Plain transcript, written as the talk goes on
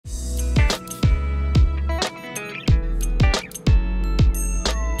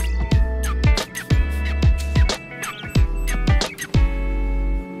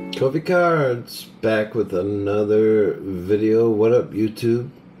Covi Cards back with another video. What up, YouTube?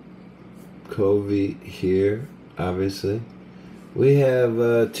 Covi here, obviously. We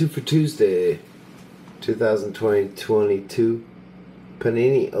have 2 for Tuesday 2020-22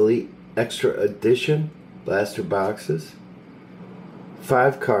 Panini Elite Extra Edition blaster boxes.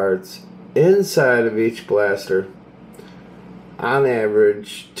 5 cards inside of each blaster. On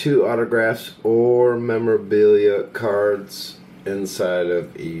average, 2 autographs or memorabilia cards inside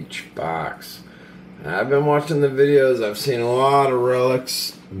of each box. I've been watching the videos. I've seen a lot of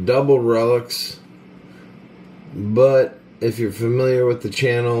relics, double relics, but if you're familiar with the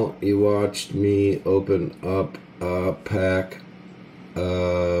channel, you watched me open up a pack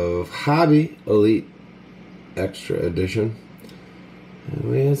of Hobby Elite Extra Edition,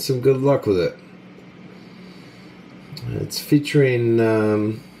 and we had some good luck with it. It's featuring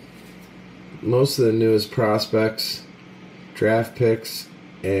most of the newest prospects, draft picks,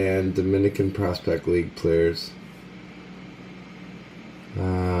 and Dominican Prospect League players.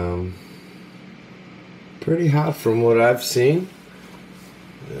 Pretty hot from what I've seen.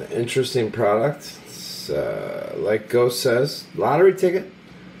 Interesting product. It's, like Ghost says, lottery ticket,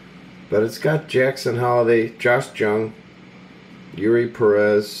 but it's got Jackson Holiday, Josh Jung, Yuri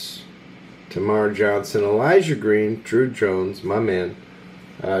Perez, Tamar Johnson, Elijah Green, Drew Jones, my man,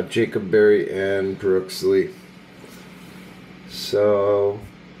 Jacob Berry, and Brooks Lee. So,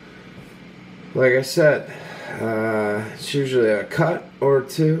 like I said, it's usually a cut or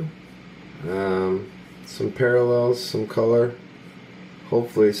two, some parallels, some color,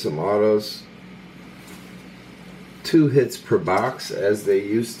 hopefully some autos. 2 hits per box, as they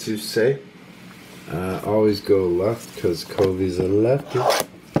used to say. Always go left because Covi's a lefty.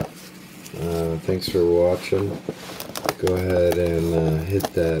 Thanks for watching. Go ahead and hit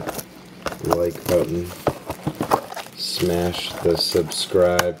that like button. Smash the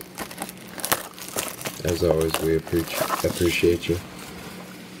subscribe. As always, we appreciate you.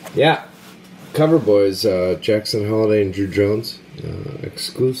 Yeah, cover boys, Jackson Holiday and Drew Jones,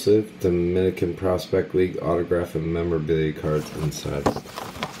 exclusive Dominican Prospect League autograph and memorabilia cards inside.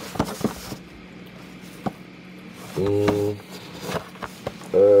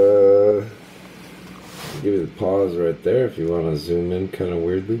 Give you the pause right there if you want to zoom in kind of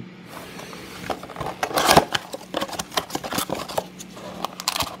weirdly.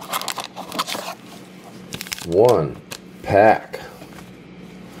 One pack.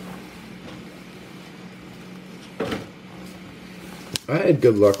 I had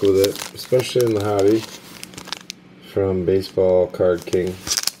good luck with it, especially in the hobby, from Baseball Card King.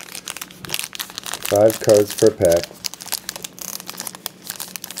 5 cards per pack.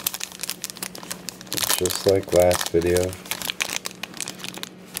 Just like last video.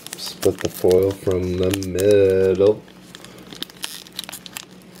 Split the foil from the middle.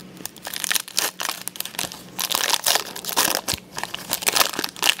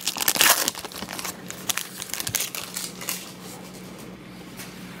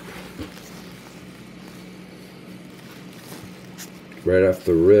 Right off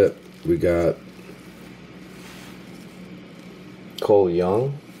the rip, we got Cole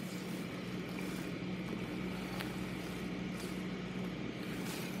Young,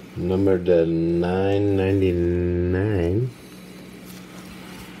 numbered to 999.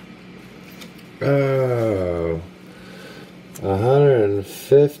 Oh,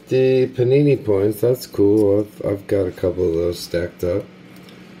 150 Panini points. That's cool. I've got a couple of those stacked up.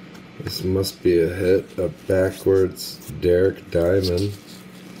 This must be a hit. A backwards Derek Diamond.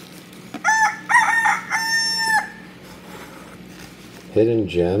 Hidden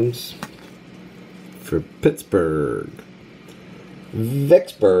Gems for Pittsburgh.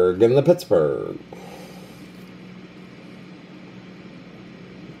 Vicksburg and the Pittsburgh.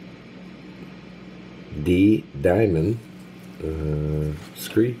 D Diamond.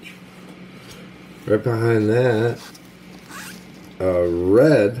 Screech. Right behind that, a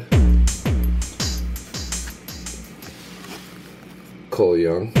red Cole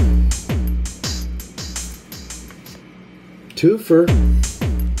Young. 2 for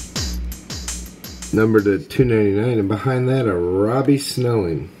numbered at 299, and behind that a Robbie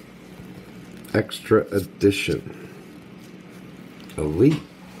Snelling Extra Edition, Elite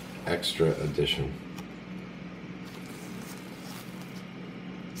Extra Edition.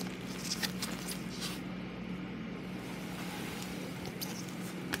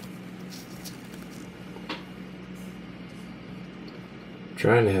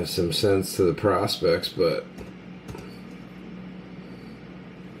 Trying to have some sense to the prospects, but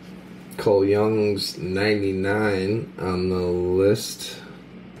Cole Young's 99 on the list.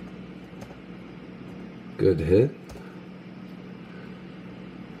 Good hit.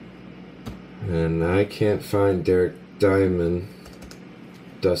 And I can't find Derek Diamond,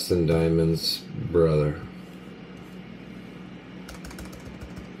 Dustin Diamond's brother.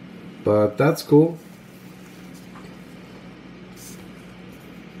 But that's cool.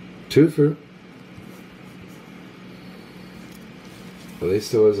 Twofer. At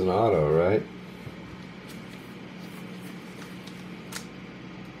least it was an auto, right?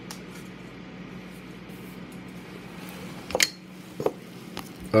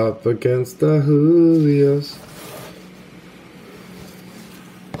 Up against the Julios.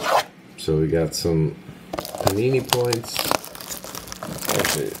 So we got some Panini points.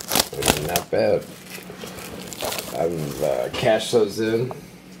 Actually, not bad. I've cashed those in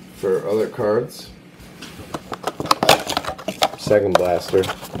for other cards. Second blaster.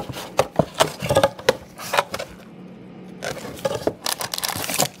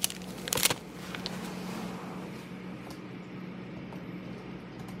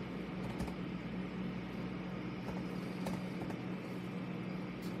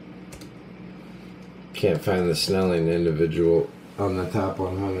 Can't find the Snelling individual on the top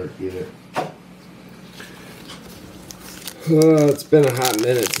 100 either. It's been a hot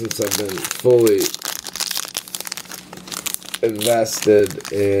minute since I've been fully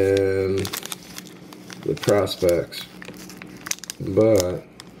invested in the prospects, but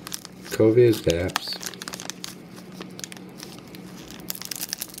Covi is Daps,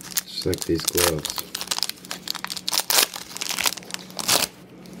 just like these gloves.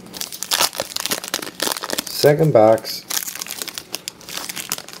 Second box.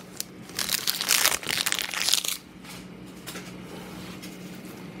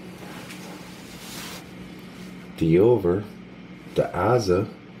 The over. The Aza.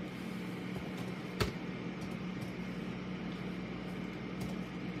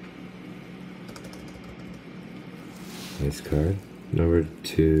 Nice card. Number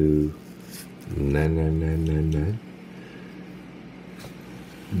 2999999.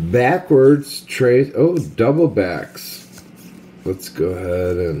 Backwards trace. Oh, double backs. Let's go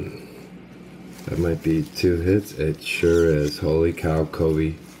ahead and that might be 2 hits. It sure is. Holy cow,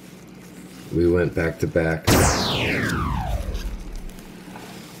 Covi. We went back to back.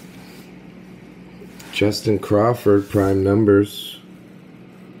 Justin Crawford, prime numbers.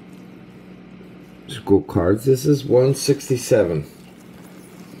 School cards. This is 167.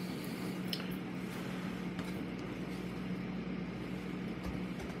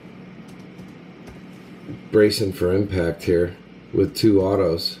 Bracing for impact here with 2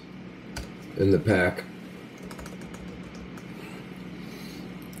 autos in the pack.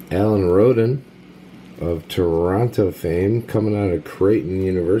 Alan Roden of Toronto fame, coming out of Creighton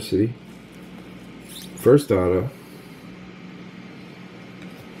University. First auto.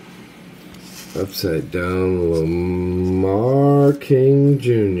 Upside down, Lamar King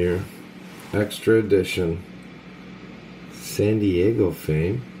Jr. Extra edition. San Diego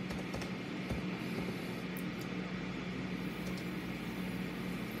fame.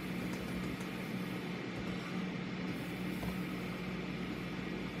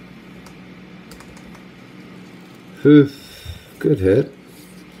 Good hit.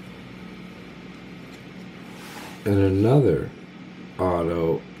 And another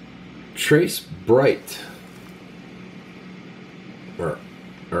auto. Trace Bright. Are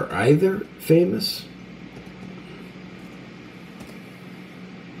either famous?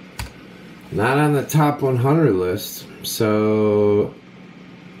 Not on the top 100 list. So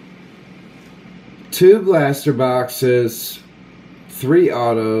 2 blaster boxes, 3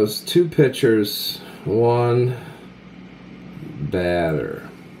 autos, 2 pitchers, 1 batter.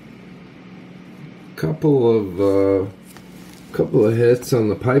 Couple of hits on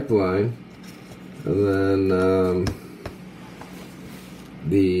the pipeline, and then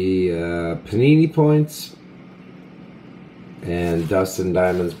the Panini points and Dustin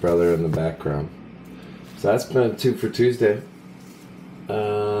Diamond's brother in the background. So that's been a 2 for Tuesday.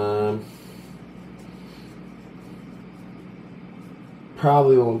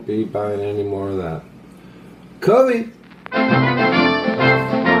 Probably won't be buying any more of that. Covi!